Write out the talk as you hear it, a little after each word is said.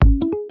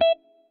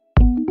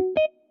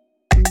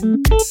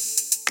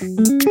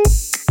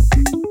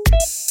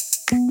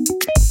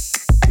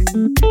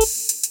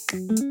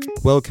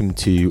Welcome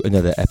to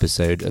another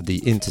episode of the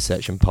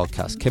Intersection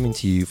podcast, coming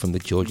to you from the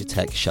Georgia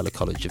Tech Scheller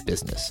College of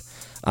Business.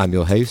 I'm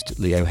your host,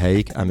 Leo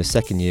Haigh. I'm a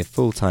second-year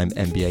full-time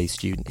MBA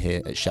student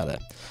here at Scheller.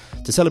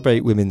 To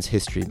celebrate Women's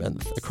History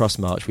Month, across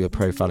March we are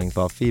profiling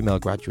for our female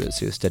graduates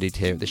who have studied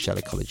here at the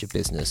Scheller College of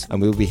Business,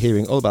 and we will be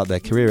hearing all about their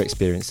career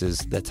experiences,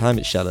 their time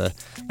at Scheller,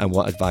 and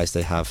what advice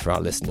they have for our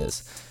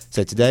listeners.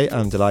 So today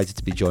I'm delighted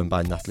to be joined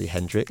by Natalie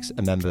Hendricks,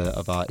 a member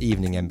of our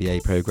Evening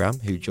MBA programme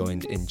who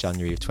joined in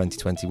January of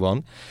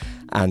 2021,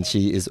 and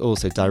she is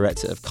also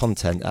Director of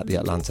Content at the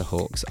Atlanta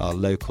Hawks, our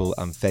local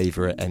and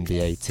favourite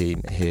MBA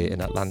team here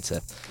in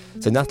Atlanta.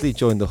 So Natalie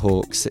joined the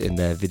Hawks in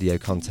their video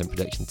content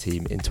production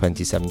team in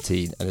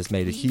 2017 and has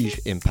made a huge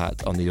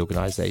impact on the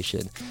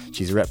organisation.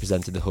 She's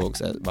represented the Hawks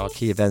at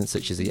marquee events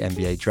such as the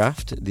NBA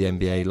Draft, the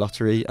NBA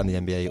Lottery and the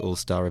NBA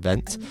All-Star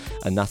event.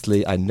 And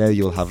Natalie, I know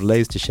you'll have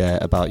loads to share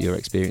about your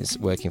experience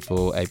working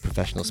for a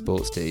professional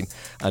sports team,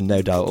 and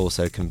no doubt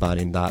also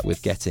combining that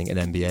with getting an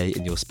MBA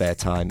in your spare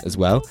time as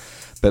well.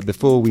 But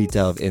before we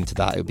delve into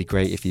that, it would be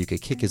great if you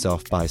could kick us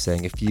off by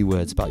saying a few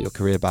words about your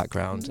career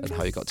background and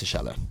how you got to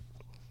Scheller.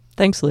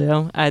 Thanks,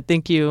 Leo. I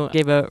think you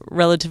gave a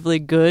relatively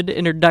good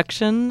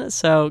introduction,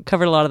 so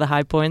covered a lot of the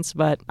high points.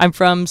 But I'm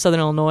from Southern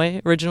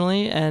Illinois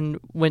originally and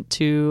went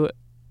to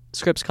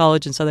Scripps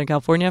College in Southern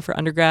California for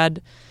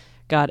undergrad,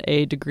 got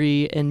a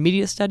degree in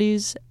media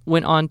studies,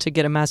 went on to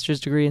get a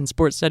master's degree in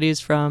sports studies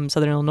from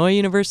Southern Illinois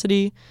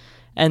University,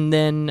 and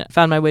then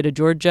found my way to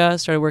Georgia,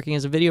 started working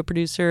as a video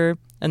producer,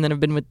 and then I've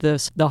been with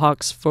the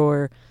Hawks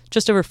for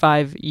just over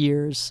 5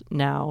 years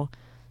now.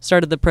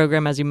 Started the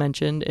program, as you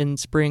mentioned, in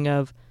spring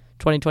of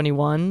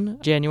 2021,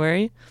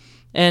 January,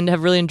 and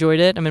have really enjoyed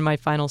it. I'm in my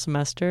final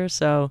semester,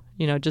 so,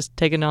 just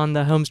taking on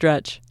the home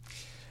stretch.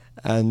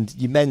 And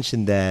you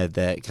mentioned there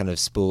that kind of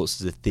sports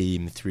is a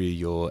theme through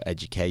your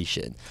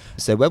education.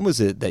 So when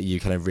was it that you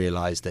kind of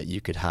realised that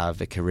you could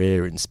have a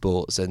career in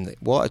sports, and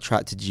what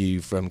attracted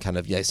you from kind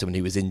of someone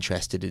who was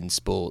interested in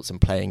sports and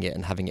playing it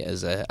and having it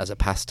as a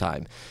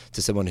pastime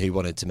to someone who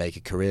wanted to make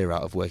a career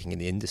out of working in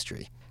the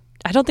industry?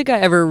 I don't think I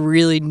ever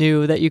really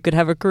knew that you could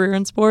have a career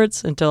in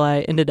sports until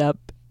I ended up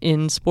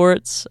in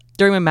sports.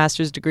 During my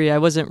master's degree, I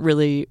wasn't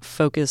really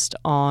focused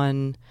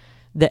on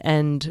the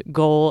end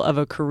goal of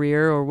a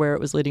career or where it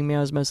was leading me. I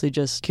was mostly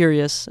just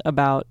curious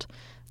about,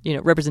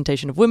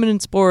 representation of women in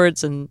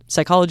sports and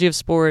psychology of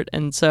sport.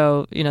 And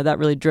so, that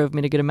really drove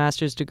me to get a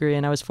master's degree.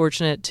 And I was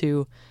fortunate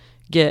to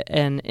get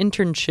an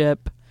internship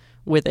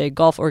with a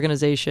golf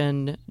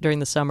organization during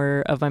the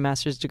summer of my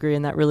master's degree.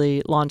 And that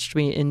really launched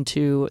me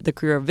into the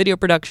career of video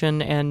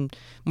production, and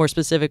more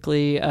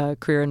specifically, a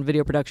career in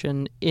video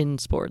production in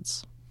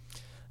sports.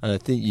 And I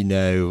think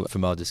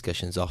from our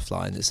discussions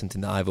offline, it's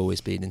something that I've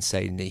always been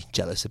insanely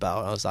jealous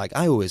about. I was like,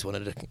 I always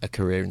wanted a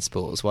career in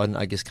sports. Why didn't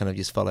I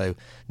just follow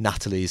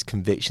Natalie's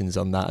convictions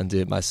on that and do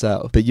it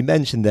myself? But you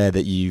mentioned there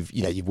that you've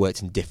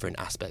worked in different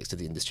aspects of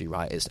the industry,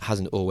 right? It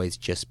hasn't always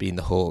just been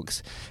the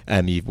Hawks.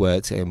 You've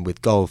worked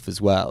with golf as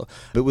well.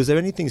 But was there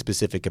anything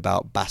specific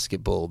about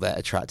basketball that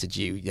attracted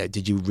you?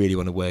 Did you really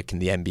want to work in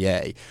the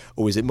NBA?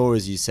 Or was it more,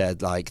 as you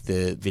said, like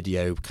the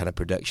video kind of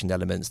production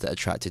elements that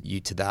attracted you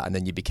to that, and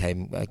then you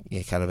became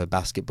kind of a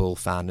basketball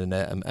fan and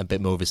a bit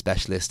more of a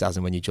specialist as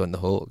and when you joined the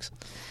Hawks?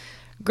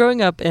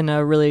 Growing up in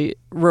a really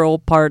rural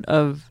part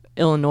of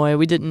Illinois,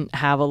 we didn't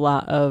have a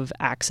lot of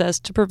access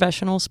to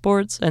professional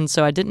sports, and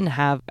so I didn't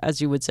have,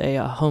 as you would say,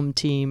 a home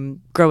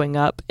team growing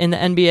up. In the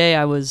NBA,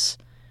 I was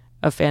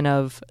a fan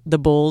of the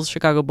Bulls,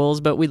 Chicago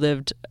Bulls, but we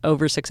lived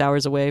over 6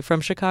 hours away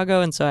from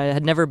Chicago, and so I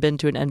had never been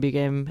to an NBA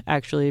game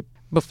actually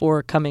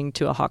before coming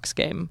to a Hawks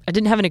game. I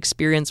didn't have an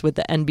experience with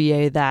the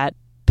NBA that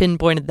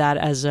pinpointed that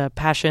as a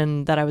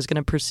passion that I was going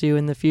to pursue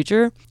in the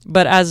future.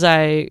 But as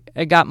I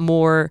got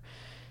more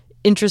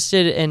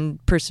interested in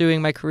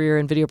pursuing my career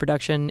in video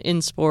production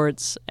in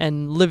sports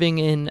and living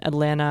in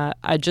Atlanta,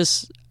 I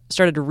just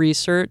started to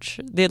research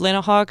the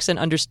Atlanta Hawks and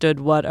understood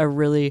what a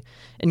really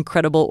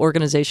incredible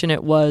organization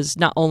it was,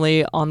 not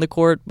only on the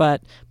court,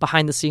 but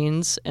behind the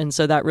scenes. And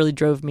so that really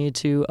drove me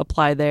to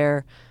apply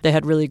there. They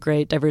had really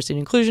great diversity and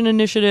inclusion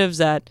initiatives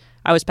that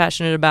I was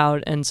passionate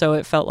about. And so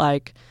it felt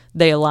like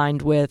they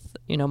aligned with,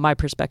 my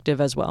perspective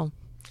as well.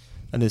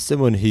 And as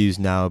someone who's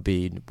now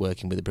been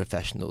working with a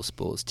professional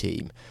sports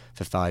team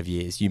for 5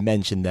 years, you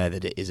mentioned there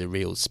that it is a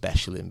real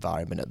special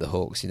environment at the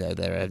Hawks.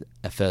 They're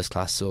a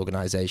first-class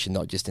organisation,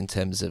 not just in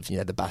terms of,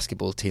 the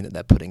basketball team that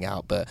they're putting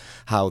out, but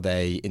how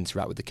they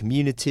interact with the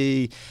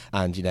community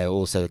and,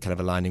 also kind of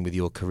aligning with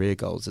your career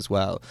goals as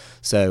well.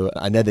 So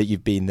I know that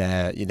you've been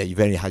there, you've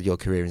only had your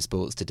career in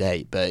sports to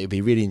date, but it'd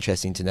be really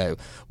interesting to know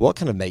what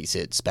kind of makes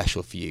it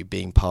special for you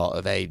being part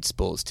of a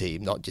sports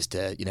team, not just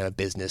a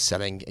business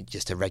selling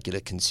just a regular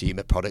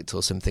consumer product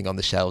or something on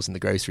the shelves in the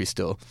grocery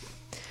store.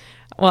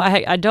 Well,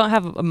 I don't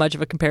have much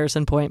of a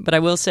comparison point, but I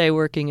will say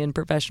working in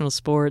professional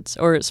sports,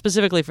 or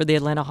specifically for the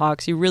Atlanta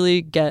Hawks, you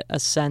really get a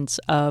sense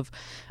of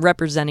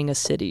representing a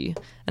city.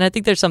 And I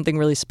think there's something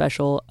really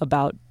special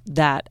about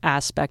that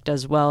aspect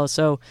as well.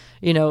 So,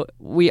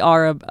 we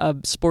are a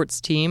sports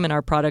team and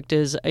our product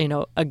is,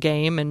 a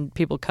game and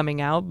people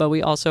coming out, but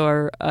we also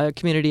are a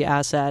community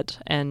asset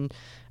and,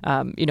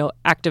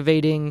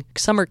 activating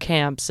summer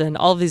camps and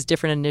all of these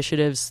different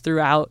initiatives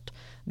throughout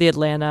the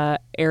Atlanta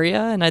area.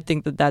 And I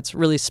think that that's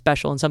really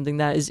special and something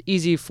that is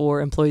easy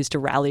for employees to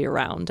rally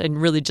around and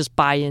really just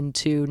buy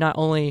into, not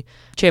only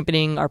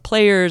championing our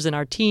players and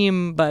our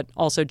team, but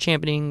also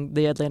championing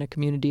the Atlanta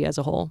community as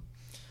a whole.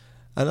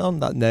 And on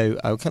that note,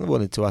 I kind of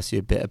wanted to ask you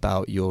a bit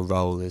about your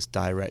role as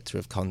director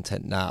of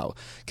content now,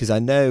 because I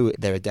know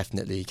there are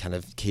definitely kind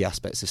of key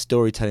aspects of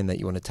storytelling that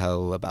you want to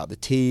tell about the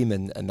team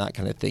and that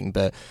kind of thing.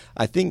 But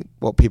I think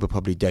what people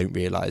probably don't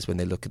realise when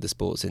they look at the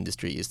sports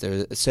industry is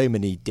there are so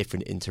many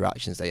different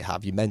interactions they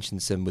have. You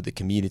mentioned some with the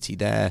community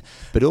there,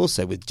 but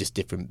also with just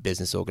different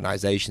business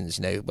organisations,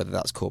 whether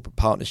that's corporate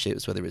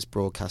partnerships, whether it's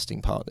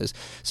broadcasting partners.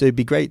 So it'd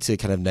be great to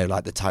kind of know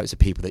like the types of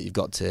people that you've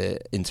got to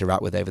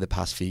interact with over the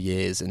past few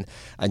years and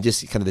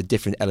just kind of the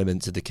different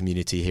elements of the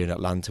community here in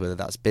Atlanta, whether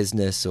that's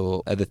business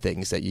or other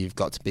things that you've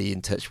got to be in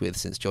touch with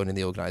since joining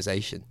the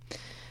organisation.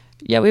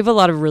 Yeah, we have a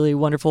lot of really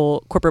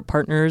wonderful corporate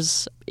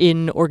partners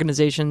in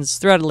organizations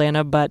throughout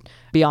Atlanta, but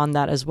beyond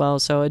that as well.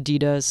 So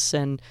Adidas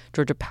and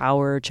Georgia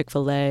Power,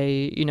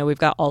 Chick-fil-A, we've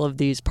got all of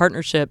these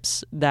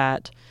partnerships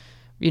that,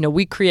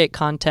 we create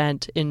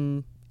content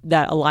in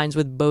that aligns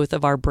with both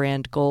of our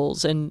brand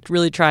goals and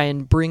really try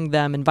and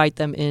invite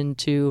them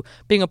into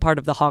being a part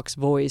of the Hawks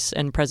voice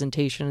and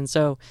presentation. And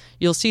so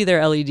you'll see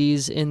their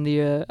LEDs in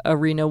the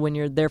arena when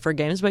you're there for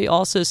games, but you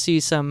also see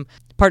some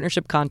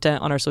partnership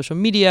content on our social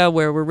media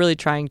where we're really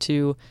trying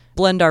to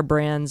blend our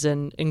brands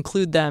and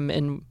include them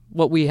in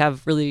what we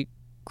have really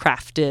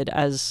crafted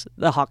as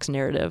the Hawks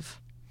narrative.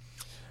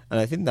 And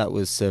I think that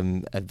was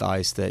some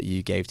advice that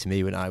you gave to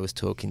me when I was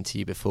talking to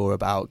you before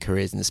about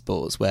careers in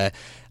sports, where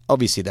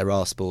obviously there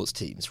are sports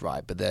teams,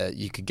 right? But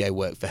you could go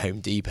work for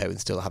Home Depot and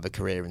still have a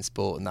career in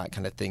sport and that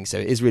kind of thing. So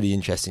it is really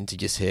interesting to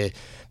just hear,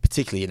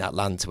 particularly in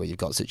Atlanta, where you've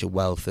got such a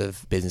wealth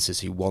of businesses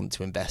who want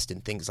to invest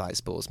in things like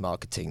sports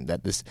marketing,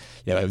 that there's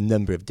a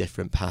number of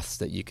different paths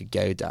that you could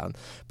go down.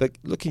 But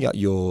looking at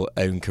your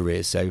own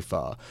career so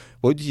far,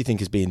 what do you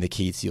think has been the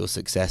key to your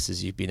success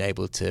as you've been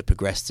able to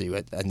progress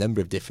through a number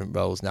of different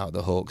roles now at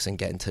the Hawks and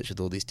get in touch with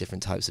all these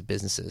different types of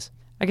businesses?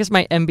 I guess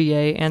my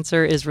MBA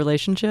answer is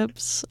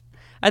relationships.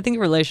 I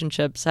think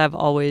relationships have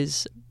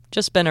always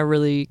just been a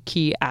really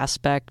key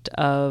aspect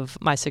of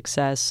my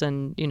success,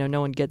 and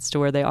no one gets to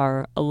where they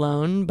are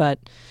alone, but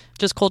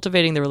just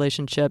cultivating the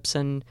relationships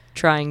and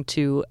trying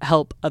to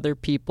help other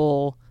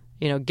people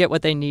get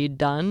what they need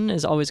done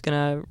is always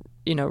going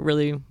to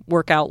really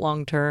work out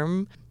long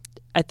term.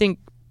 I think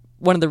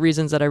one of the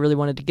reasons that I really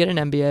wanted to get an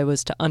MBA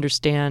was to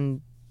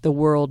understand the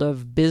world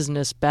of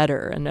business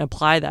better and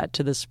apply that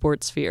to the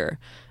sports sphere.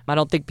 I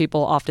don't think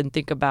people often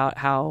think about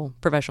how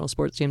professional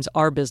sports teams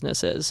are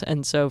businesses.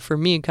 And so for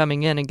me,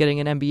 coming in and getting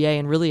an MBA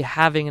and really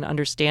having an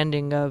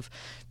understanding of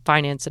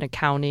finance and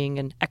accounting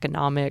and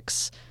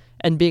economics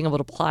and being able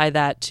to apply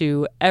that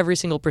to every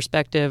single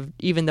perspective,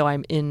 even though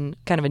I'm in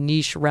kind of a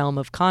niche realm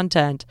of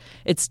content,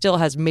 it still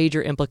has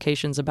major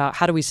implications about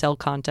how do we sell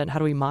content, how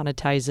do we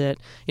monetize it,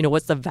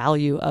 what's the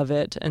value of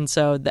it. And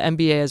so the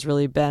MBA has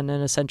really been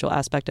an essential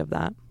aspect of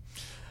that.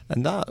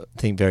 And that, I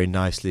think, very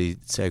nicely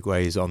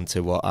segues on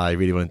to what I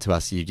really wanted to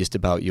ask you just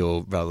about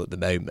your role at the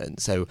moment.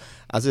 So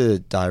as a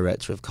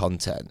director of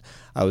content,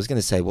 I was going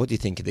to say, what do you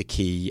think are the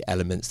key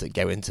elements that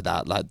go into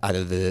that, like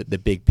either the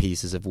big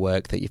pieces of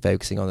work that you're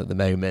focusing on at the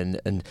moment,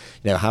 and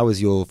how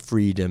has your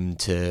freedom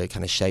to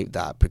kind of shape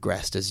that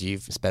progressed as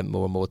you've spent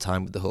more and more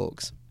time with the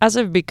Hawks? As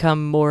I've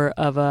become more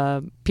of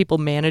a people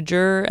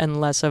manager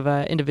and less of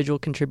an individual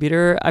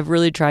contributor, I've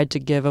really tried to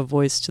give a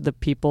voice to the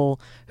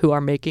people who are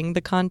making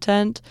the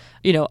content.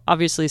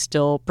 Obviously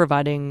still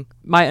providing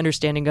my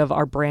understanding of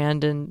our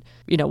brand and,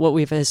 what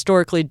we've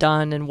historically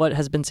done and what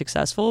has been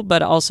successful,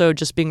 but also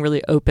just being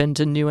really open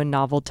to new and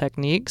novel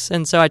techniques.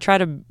 And so I try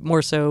to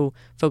more so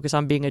focus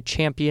on being a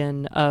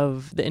champion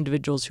of the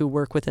individuals who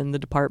work within the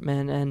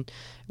department and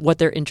what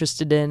they're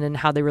interested in and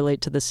how they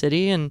relate to the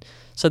city. And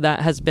so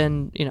that has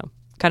been,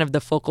 kind of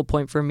the focal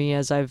point for me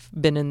as I've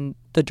been in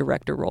the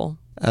director role.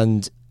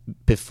 And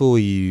before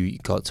you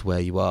got to where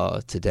you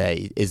are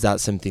today, is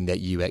that something that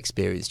you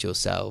experienced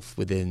yourself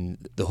within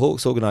the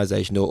Hawks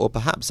organisation or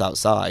perhaps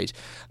outside?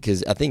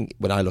 Because I think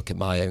when I look at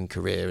my own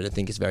career, and I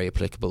think it's very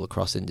applicable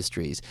across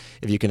industries,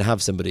 if you can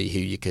have somebody who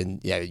you can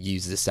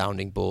use as a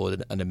sounding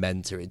board and a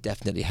mentor, it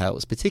definitely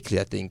helps,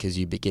 particularly I think as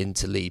you begin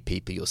to lead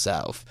people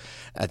yourself.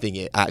 I think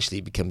it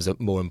actually becomes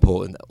more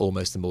important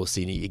almost the more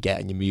senior you get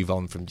and you move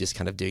on from just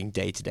kind of doing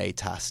day-to-day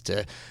tasks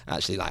to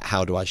actually like,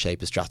 how do I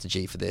shape a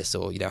strategy for this,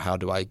 or how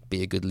do I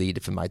be a good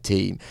leader for my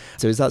team?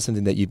 So is that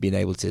something that you've been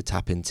able to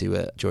tap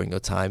into during your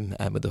time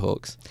with the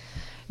Hawks?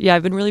 Yeah,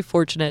 I've been really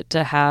fortunate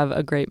to have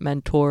a great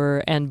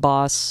mentor and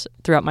boss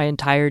throughout my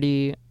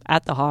entirety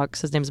at the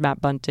Hawks. His name's Matt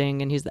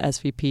Bunting, and he's the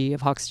SVP of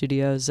Hawk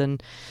Studios.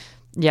 And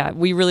yeah,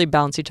 we really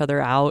balance each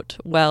other out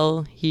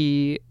well.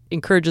 He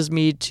encourages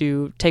me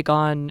to take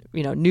on,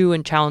 new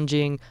and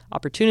challenging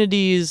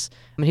opportunities.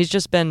 I mean, he's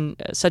just been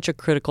such a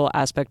critical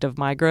aspect of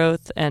my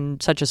growth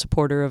and such a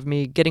supporter of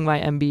me getting my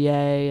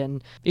MBA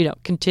and,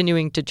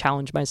 continuing to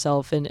challenge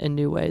myself in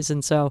new ways.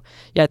 And so,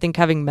 yeah, I think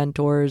having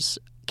mentors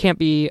can't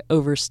be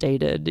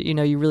overstated.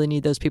 You really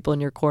need those people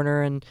in your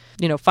corner, and,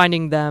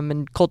 finding them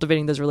and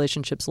cultivating those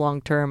relationships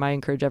long term. I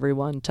encourage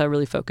everyone to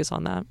really focus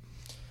on that.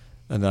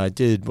 And I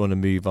did want to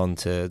move on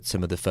to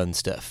some of the fun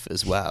stuff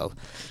as well.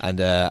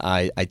 And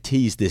I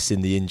teased this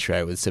in the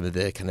intro with some of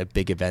the kind of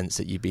big events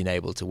that you've been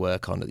able to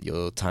work on at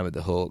your time at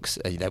the Hawks,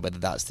 whether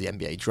that's the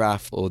NBA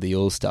draft or the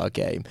All-Star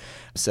game.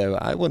 So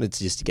I wanted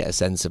to just get a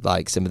sense of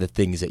like some of the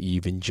things that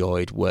you've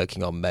enjoyed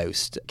working on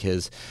most,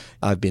 because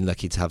I've been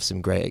lucky to have some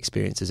great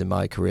experiences in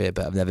my career,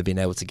 but I've never been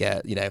able to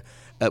get,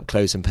 up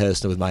close and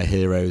personal with my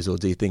heroes or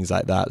do things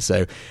like that.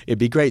 So it'd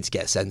be great to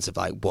get a sense of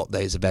like what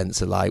those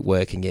events are like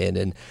working in,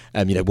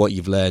 and what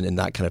you've learned in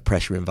that kind of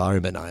pressure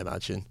environment, I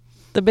imagine.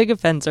 The big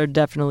events are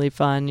definitely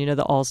fun,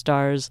 the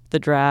All-Stars, the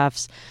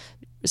drafts,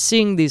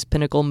 seeing these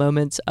pinnacle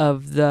moments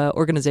of the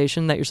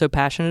organization that you're so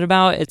passionate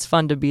about. It's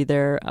fun to be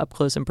there up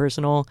close and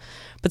personal.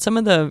 But some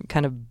of the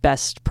kind of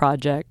best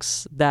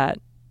projects that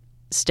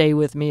stay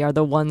with me are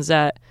the ones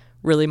that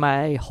really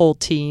my whole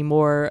team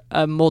or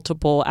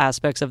multiple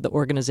aspects of the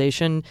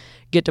organization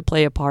get to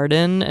play a part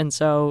in. And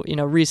so,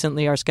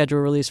 recently our schedule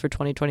release for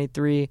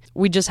 2023,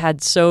 we just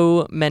had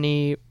so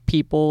many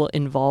people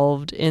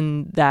involved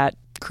in that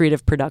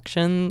creative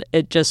production.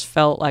 It just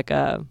felt like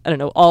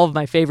all of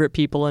my favorite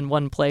people in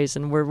one place,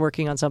 and we're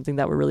working on something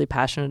that we're really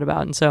passionate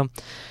about. And so,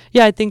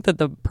 yeah, I think that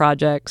the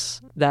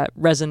projects that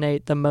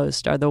resonate the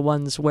most are the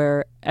ones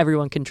where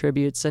everyone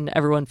contributes and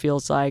everyone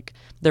feels like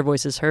their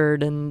voice is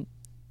heard, and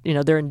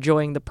they're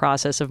enjoying the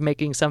process of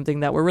making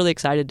something that we're really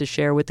excited to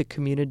share with the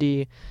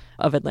community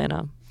of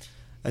Atlanta.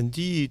 And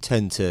do you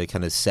tend to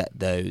kind of set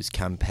those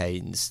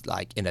campaigns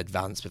like in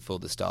advance before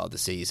the start of the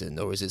season,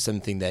 or is it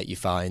something that you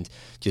find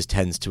just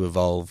tends to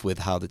evolve with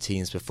how the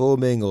team's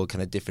performing, or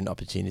kind of different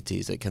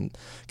opportunities that can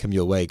come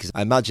your way? Because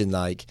I imagine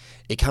like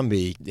it can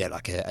be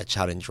like a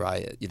challenge,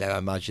 right? I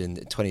imagine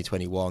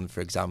 2021, for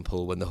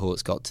example, when the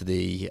Hawks got to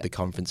the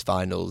conference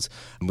finals,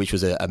 which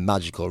was a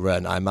magical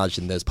run. I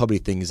imagine there's probably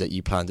things that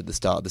you planned at the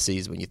start of the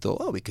season when you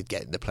thought, we could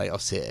get in the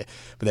playoffs here,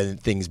 but then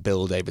things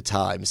build over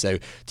time. So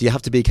do you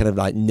have to be kind of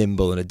like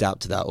nimble and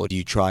adapt to that, or do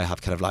you try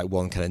have kind of like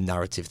one kind of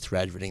narrative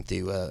thread running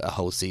through a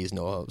whole season,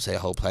 or say a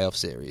whole playoff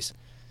series?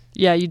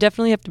 Yeah, you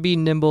definitely have to be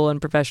nimble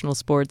in professional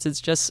sports. It's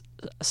just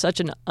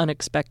such an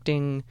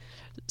unexpected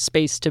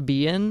space to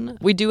be in.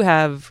 We do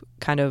have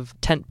kind of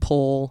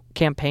tentpole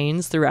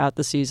campaigns throughout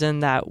the season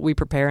that we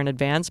prepare in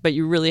advance, but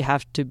you really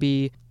have to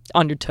be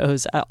on your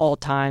toes at all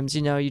times.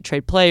 You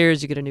trade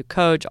players, you get a new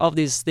coach, all of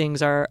these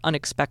things are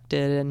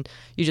unexpected, and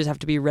you just have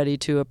to be ready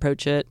to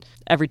approach it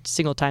every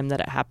single time that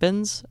it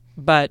happens.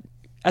 But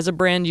as a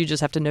brand, you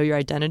just have to know your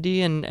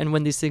identity, and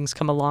when these things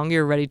come along,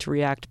 you're ready to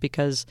react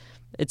because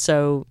it's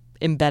so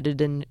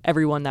embedded in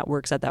everyone that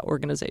works at that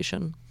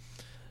organization.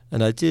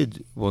 And I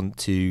did want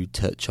to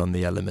touch on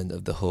the element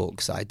of the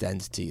Hawks'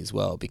 identity as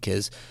well,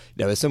 because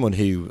as someone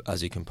who,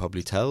 as you can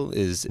probably tell,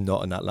 is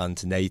not an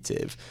Atlanta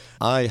native,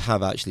 I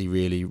have actually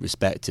really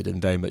respected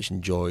and very much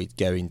enjoyed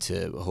going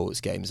to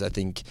Hawks games. I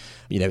think,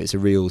 it's a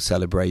real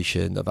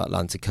celebration of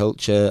Atlanta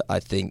culture.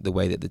 I think the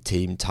way that the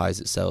team ties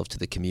itself to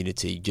the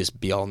community, just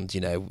beyond,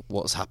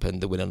 what's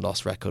happened, the win and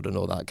loss record and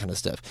all that kind of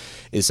stuff,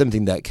 is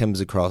something that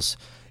comes across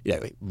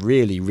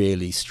really,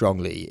 really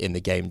strongly in the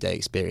game day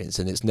experience.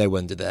 And it's no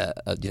wonder that,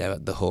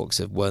 the Hawks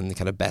have won the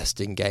kind of best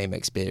in-game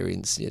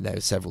experience,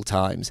 several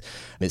times.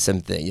 It's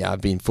something,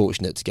 I've been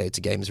fortunate to go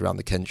to games around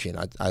the country, and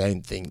I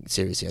don't think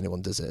seriously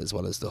anyone does it as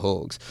well as the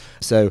Hawks.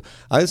 So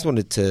I just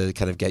wanted to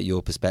kind of get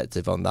your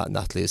perspective on that,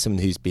 Natalie, as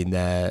someone who's been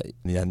there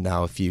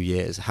now a few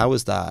years. How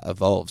has that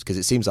evolved? Because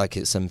it seems like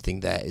it's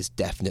something that is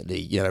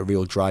definitely, a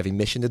real driving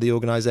mission to the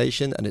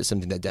organisation, and it's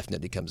something that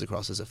definitely comes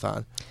across as a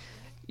fan.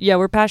 Yeah,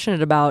 we're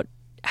passionate about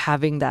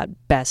having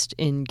that best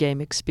in-game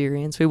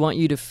experience. We want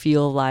you to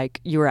feel like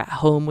you're at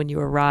home when you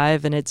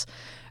arrive, and it's,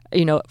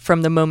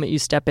 from the moment you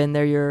step in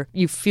there,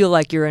 you feel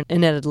like you're in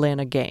an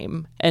Atlanta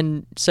game.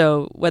 And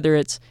so whether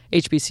it's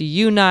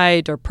HBCU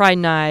night or Pride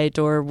night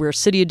or we're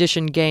City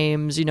Edition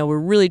games, we're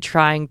really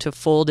trying to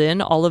fold in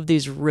all of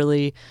these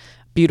really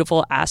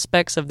beautiful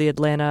aspects of the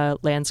Atlanta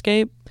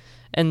landscape.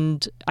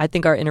 And I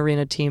think our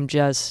in-arena team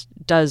just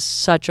does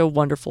such a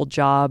wonderful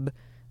job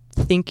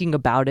thinking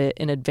about it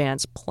in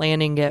advance,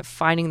 planning it,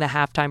 finding the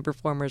halftime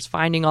performers,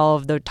 finding all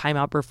of the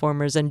timeout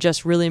performers, and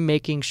just really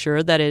making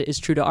sure that it is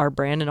true to our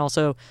brand and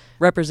also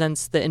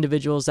represents the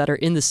individuals that are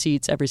in the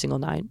seats every single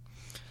night.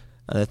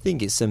 And I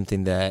think it's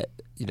something that,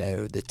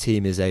 the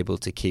team is able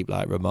to keep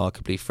like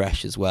remarkably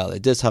fresh as well.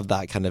 It does have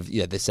that kind of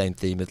the same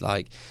theme of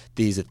like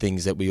these are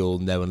things that we all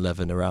know and love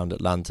and around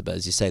Atlanta, but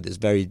as you say, there's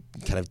very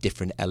kind of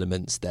different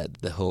elements that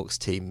the Hawks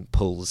team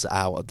pulls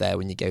out of there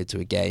when you go to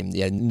a game.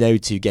 No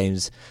two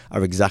games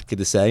are exactly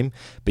the same,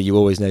 but you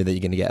always know that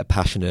you're going to get a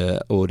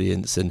passionate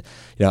audience. And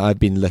I've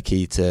been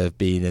lucky to have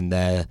been in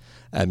there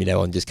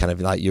on just kind of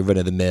like your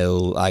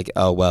run-of-the-mill, like,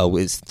 oh, well,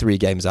 it's 3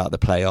 games out of the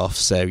playoffs,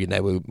 so,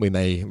 we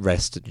may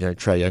rest,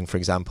 Trae Young, for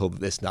example,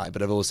 this night,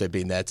 but I've also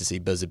been there to see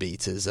buzzer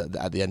beaters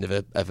at the end of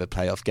a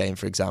playoff game,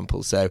 for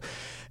example. So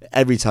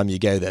every time you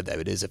go there, though,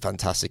 it is a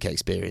fantastic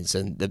experience,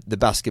 and the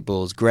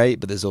basketball's great,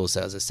 but there's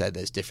also, as I said,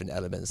 there's different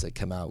elements that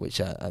come out, which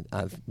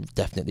have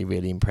definitely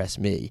really impressed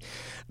me.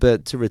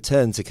 But to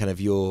return to kind of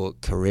your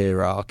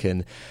career arc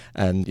and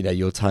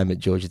your time at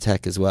Georgia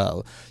Tech as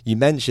well, you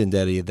mentioned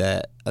earlier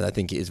that, and I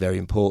think it is very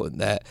important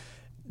that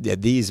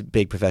these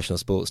big professional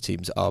sports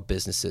teams are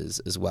businesses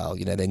as well.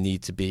 They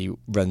need to be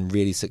run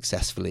really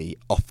successfully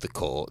off the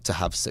court to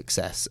have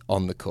success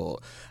on the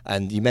court.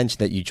 And you mentioned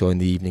that you joined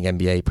the Evening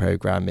MBA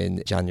program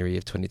in January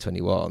of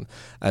 2021.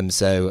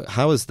 So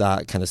how has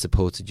that kind of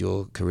supported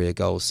your career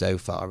goals so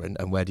far,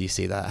 and where do you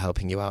see that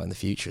helping you out in the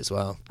future as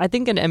well? I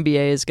think an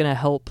MBA is going to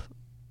help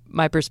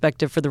my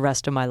perspective for the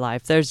rest of my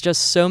life. There's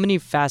just so many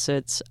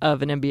facets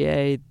of an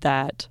MBA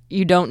that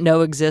you don't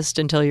know exist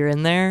until you're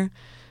in there.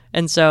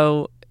 And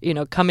so,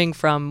 coming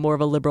from more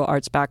of a liberal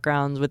arts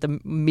background with a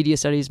media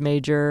studies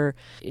major,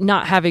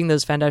 not having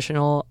those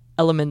foundational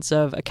elements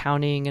of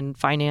accounting and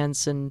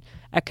finance and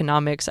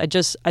economics, I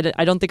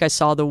don't think I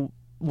saw the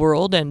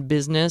world and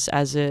business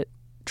as it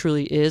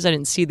truly is. I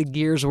didn't see the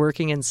gears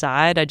working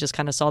inside. I just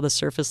kind of saw the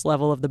surface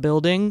level of the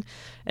building.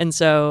 And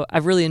so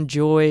I've really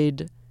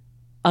enjoyed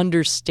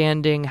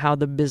understanding how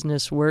the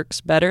business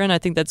works better, and I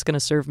think that's going to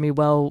serve me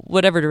well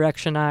whatever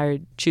direction I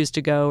choose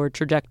to go or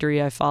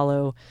trajectory I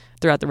follow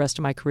throughout the rest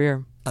of my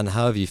career. And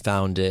how have you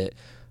found it,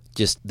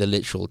 just the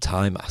literal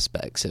time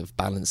aspects of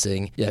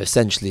balancing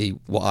essentially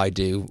what I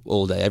do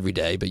all day every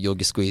day, but you're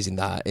squeezing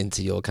that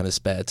into your kind of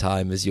spare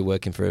time as you're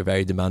working for a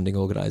very demanding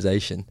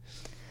organization?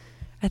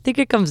 I think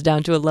it comes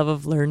down to a love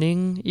of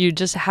learning. You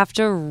just have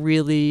to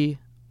really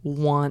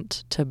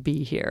want to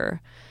be here.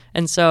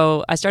 And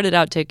so I started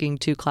out taking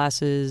 2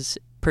 classes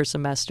per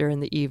semester in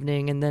the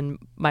evening, and then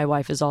my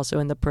wife is also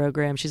in the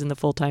program. She's in the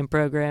full-time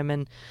program,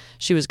 and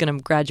she was going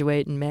to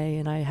graduate in May,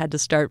 and I had to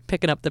start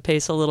picking up the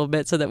pace a little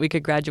bit so that we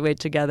could graduate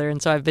together.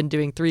 And so I've been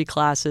doing 3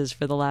 classes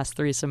for the last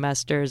 3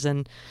 semesters,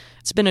 and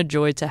it's been a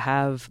joy to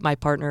have my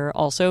partner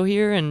also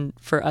here and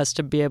for us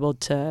to be able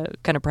to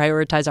kind of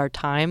prioritize our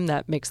time.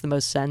 That makes the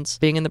most sense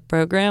being in the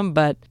program.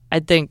 But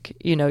I think,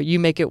 you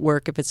make it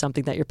work if it's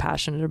something that you're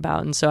passionate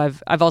about. And so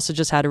I've also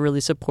just had a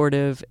really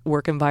supportive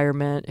work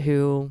environment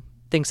who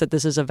thinks that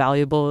this is a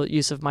valuable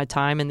use of my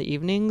time in the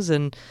evenings.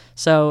 And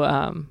so,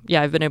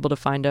 I've been able to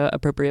find an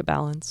appropriate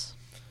balance.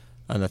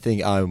 And I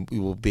think we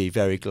will be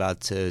very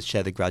glad to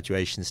share the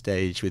graduation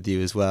stage with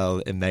you as well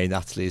in May,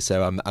 Natalie.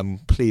 So I'm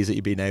pleased that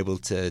you've been able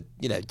to,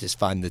 just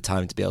find the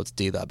time to be able to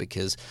do that,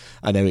 because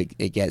I know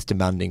it gets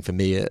demanding for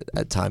me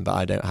at time, but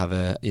I don't have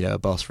a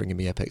boss ringing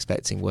me up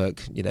expecting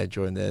work,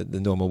 during the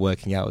normal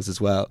working hours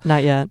as well.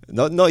 Not yet.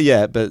 Not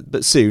yet,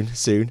 but soon.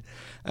 So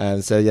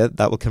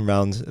that will come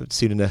around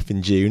soon enough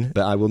in June,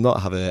 but I will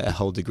not have a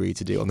whole degree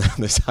to do on the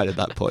other side at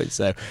that point.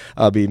 So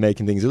I'll be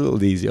making things a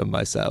little easier on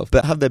myself.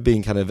 But have there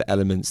been kind of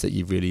elements that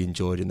you've really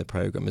enjoyed in the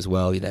program as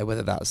well,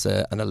 whether that's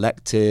an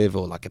elective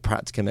or like a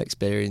practicum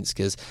experience?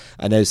 Because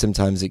I know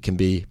sometimes it can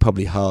be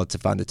probably hard to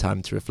find the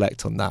time to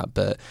reflect on that,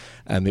 but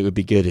it would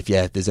be good if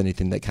there's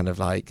anything that kind of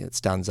like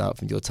stands out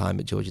from your time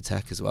at Georgia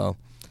Tech as well.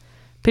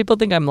 People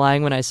think I'm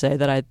lying when I say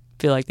that I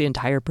feel like the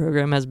entire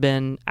program has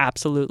been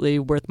absolutely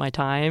worth my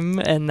time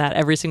and that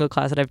every single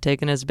class that I've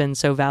taken has been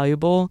so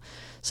valuable.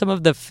 Some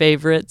of the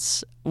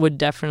favorites would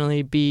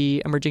definitely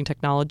be emerging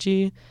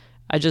technology.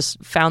 I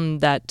just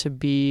found that to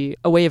be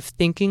a way of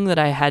thinking that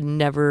I had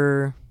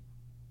never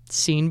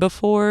seen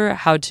before,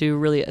 how to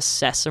really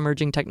assess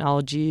emerging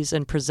technologies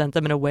and present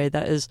them in a way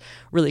that is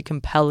really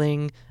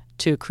compelling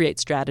to create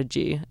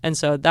strategy. And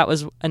so that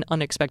was an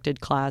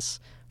unexpected class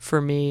for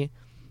me.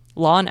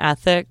 Law and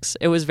ethics,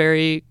 it was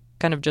very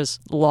kind of just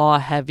law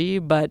heavy,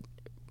 but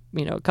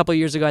a couple of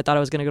years ago I thought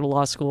I was going to go to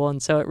law school,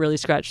 and so it really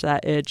scratched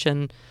that itch,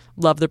 and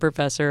loved the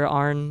professor,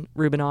 Arn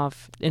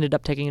Rubinoff. Ended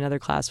up taking another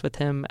class with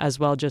him as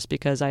well just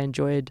because I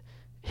enjoyed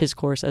his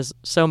course as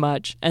so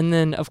much. And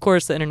then, of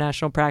course, the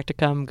international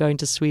practicum, going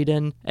to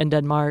Sweden and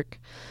Denmark,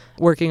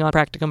 working on a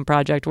practicum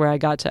project where I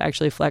got to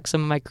actually flex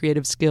some of my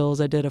creative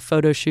skills. I did a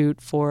photo shoot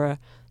for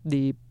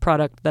the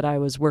product that I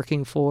was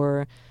working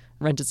for,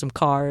 rented some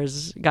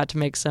cars, got to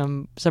make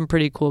some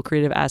pretty cool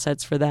creative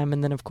assets for them,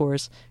 and then of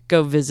course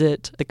go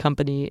visit the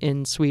company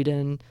in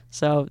Sweden,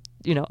 So,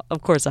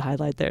 of course, a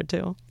highlight there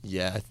too.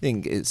 Yeah, I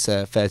think it's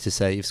fair to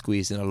say you've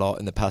squeezed in a lot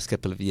in the past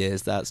couple of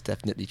years. That's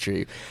definitely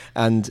true.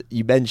 And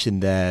you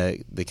mentioned there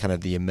the kind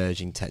of the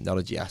emerging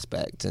technology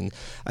aspect. And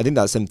I think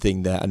that's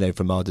something that I know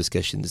from our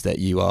discussions that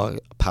you are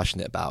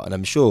passionate about. And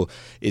I'm sure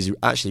is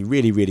actually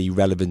really, really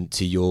relevant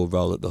to your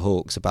role at the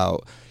Hawks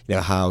about,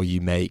 how you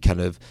make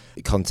kind of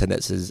content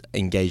that's as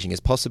engaging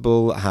as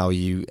possible, how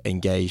you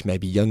engage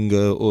maybe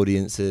younger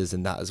audiences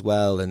and that as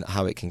well, and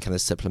how it can kind of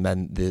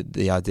supplement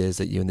the ideas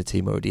that you and the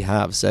team already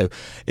have. So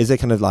is there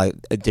kind of like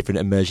different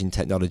emerging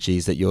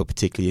technologies that you're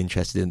particularly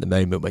interested in at the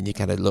moment when you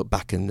kind of look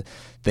back and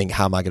think,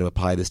 how am I going to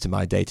apply this to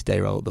my day-to-day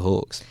role at the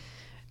Hawks?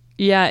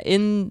 Yeah,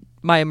 in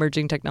my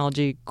emerging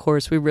technology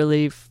course,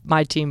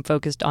 my team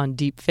focused on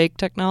deepfake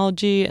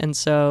technology. And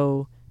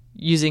so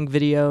using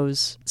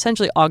videos,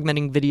 essentially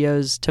augmenting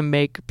videos to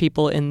make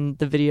people in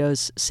the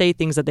videos say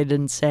things that they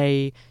didn't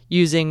say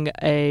using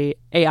a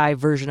AI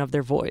version of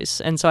their voice.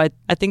 And so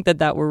I think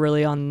that we're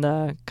really on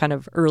the kind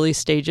of early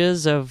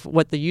stages of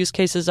what the use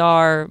cases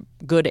are,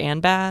 good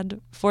and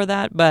bad for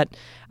that. But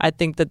I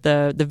think that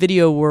the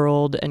video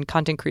world and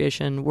content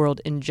creation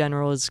world in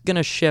general is going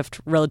to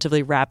shift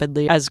relatively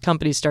rapidly as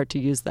companies start to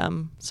use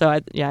them. So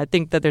I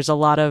think that there's a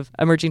lot of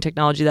emerging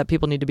technology that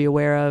people need to be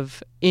aware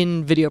of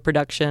in video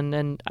production.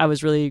 And I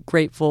was really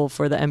grateful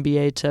for the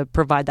MBA to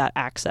provide that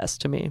access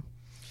to me.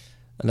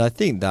 And I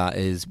think that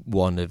is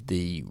one of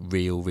the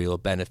real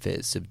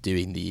benefits of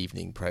doing the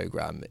evening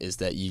program, is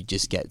that you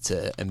just get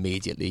to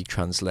immediately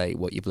translate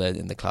what you've learned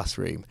in the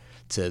classroom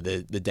to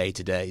the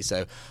day-to-day.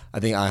 So I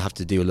think I have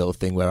to do a little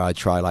thing where I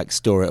try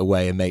store it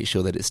away and make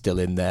sure that it's still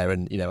in there,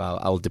 and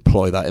I'll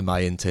deploy that in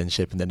my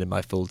internship and then in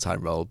my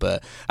full-time role.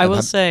 But I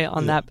will say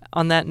on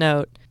that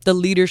note, the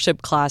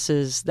leadership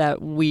classes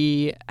that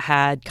we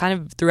had kind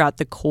of throughout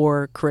the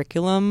core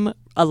curriculum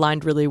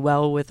aligned really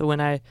well with when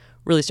I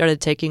really started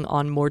taking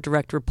on more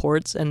direct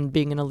reports and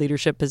being in a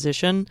leadership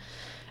position.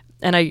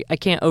 And I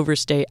can't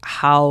overstate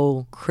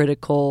how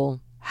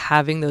critical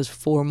having those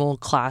formal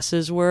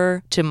classes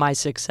were to my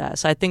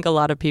success. I think a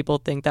lot of people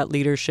think that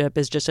leadership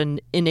is just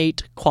an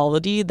innate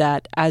quality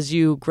that as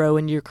you grow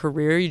in your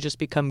career, you just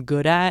become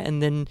good at,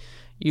 and then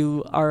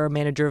you are a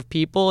manager of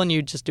people and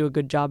you just do a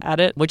good job at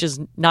it, which is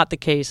not the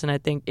case. And I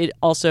think it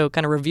also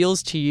kind of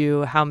reveals to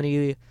you how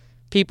many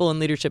people in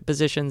leadership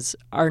positions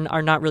are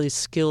not really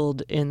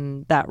skilled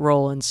in that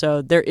role. And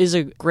so there is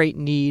a great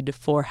need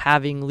for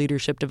having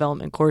leadership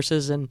development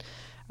courses. And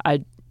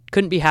I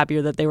couldn't be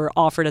happier that they were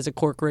offered as a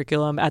core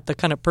curriculum at the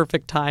kind of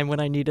perfect time when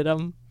I needed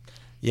them.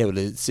 Yeah, well,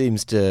 it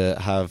seems to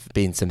have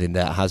been something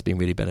that has been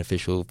really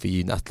beneficial for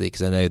you, Natalie,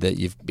 because I know that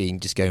you've been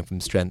just going from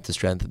strength to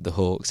strength at the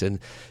Hawks, and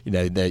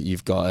that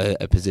you've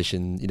got a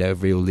position,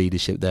 of real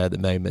leadership there at the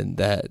moment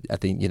that I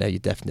think you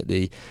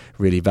definitely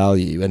really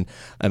value. And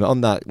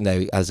on that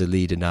note, as a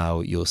leader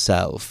now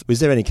yourself, was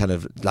there any kind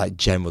of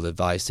general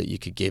advice that you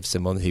could give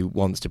someone who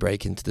wants to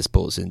break into the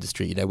sports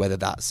industry? Whether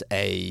that's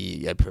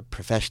a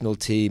professional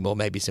team or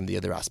maybe some of the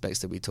other aspects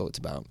that we talked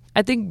about.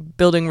 I think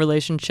building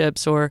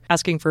relationships or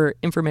asking for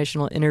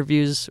informational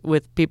interviews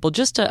with people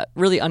just to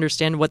really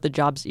understand what the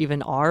jobs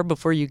even are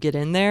before you get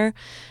in there.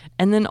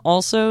 And then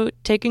also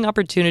taking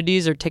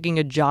opportunities or taking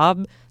a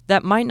job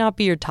that might not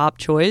be your top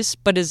choice,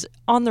 but is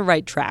on the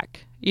right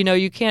track.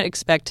 You can't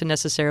expect to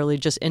necessarily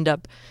just end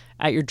up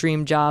at your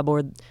dream job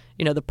or,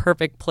 the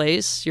perfect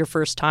place your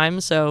first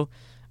time. So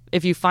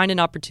if you find an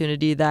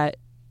opportunity that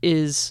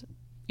is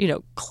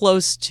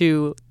close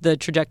to the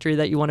trajectory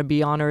that you want to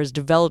be on, or is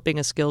developing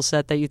a skill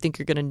set that you think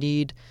you're going to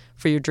need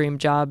for your dream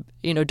job,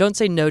 don't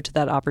say no to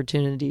that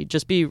opportunity.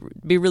 Just be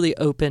really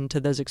open to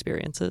those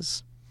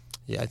experiences.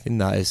 Yeah, I think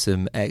that is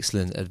some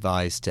excellent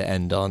advice to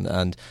end on.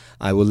 And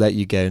I will let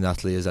you go,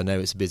 Natalie, as I know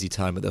it's a busy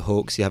time at the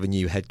Hawks. You have a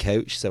new head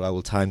coach, so I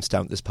will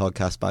timestamp this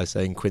podcast by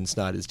saying Quinn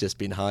Snyder's just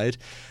been hired.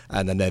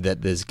 And I know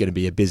that there's going to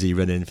be a busy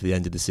run-in for the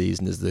end of the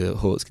season as the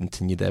Hawks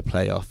continue their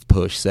playoff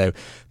push. So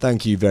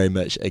thank you very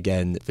much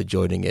again for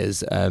joining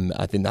us.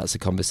 I think that's a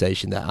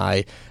conversation that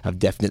I have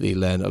definitely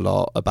learned a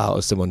lot about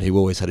as someone who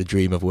always had a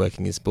dream of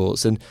working in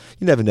sports. And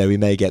you never know, we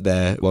may get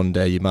there one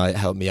day. You might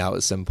help me out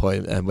at some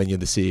point. And when you're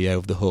the CEO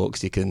of the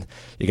Hawks, you can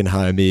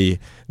hire me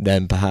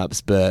then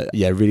perhaps. But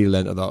yeah, really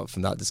learned a lot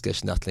from that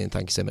discussion, Natalie, and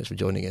thank you so much for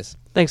joining us.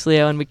 Thanks,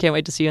 Leo, and we can't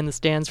wait to see you in the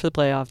stands for the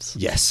playoffs.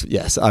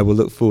 Yes, I will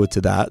look forward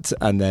to that.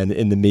 And then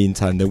in the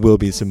meantime, there will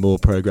be some more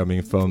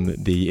programming from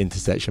the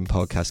Intersection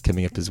podcast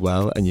coming up as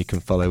well, and you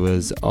can follow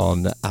us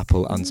on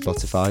Apple and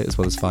Spotify, as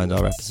well as find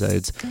our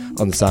episodes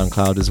on the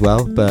SoundCloud as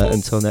well. But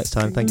until next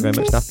time, thank you very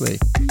much, Natalie.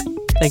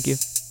 Thank you.